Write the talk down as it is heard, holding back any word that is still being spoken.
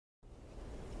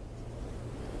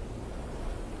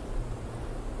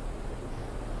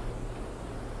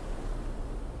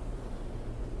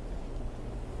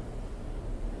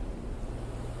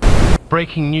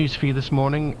Breaking news for you this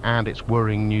morning, and it's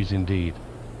worrying news indeed.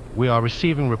 We are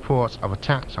receiving reports of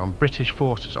attacks on British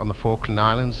forces on the Falkland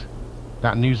Islands.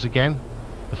 That news again,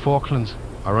 the Falklands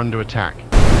are under attack.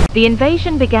 The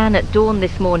invasion began at dawn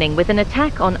this morning with an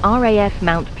attack on RAF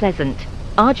Mount Pleasant.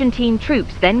 Argentine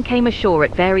troops then came ashore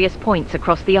at various points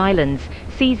across the islands,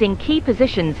 seizing key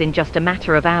positions in just a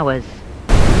matter of hours.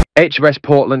 HMS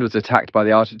Portland was attacked by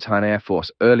the Argentine Air Force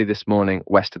early this morning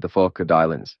west of the Falkland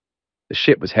Islands. The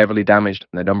ship was heavily damaged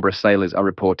and a number of sailors are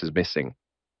reported as missing.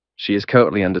 She is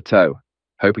currently under tow,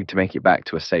 hoping to make it back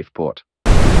to a safe port.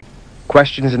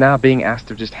 Questions are now being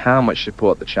asked of just how much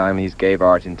support the Chinese gave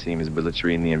Argentina's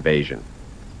military in the invasion,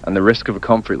 and the risk of a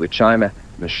conflict with China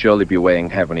must surely be weighing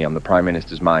heavily on the Prime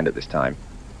Minister's mind at this time.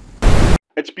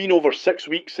 It's been over 6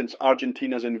 weeks since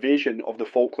Argentina's invasion of the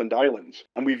Falkland Islands,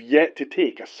 and we've yet to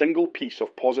take a single piece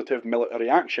of positive military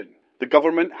action. The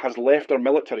government has left our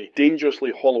military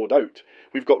dangerously hollowed out.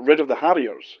 We've got rid of the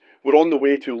Harriers. We're on the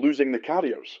way to losing the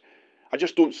carriers. I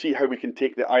just don't see how we can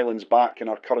take the islands back in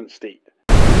our current state.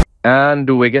 And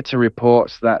we get to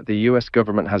reports that the US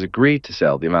government has agreed to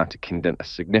sell the United Kingdom a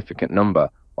significant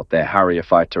number of their Harrier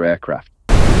fighter aircraft.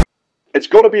 It's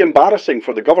got to be embarrassing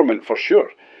for the government for sure.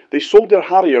 They sold their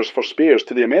Harriers for spares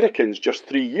to the Americans just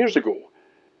 3 years ago.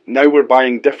 Now we're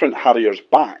buying different Harriers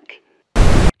back.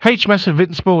 HMS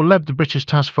Invincible led the British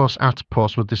task force out of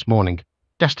Portsmouth this morning.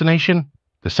 Destination?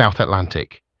 The South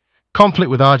Atlantic.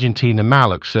 Conflict with Argentina now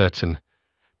looks certain,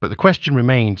 but the question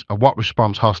remains of what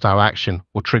response hostile action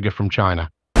will trigger from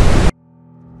China.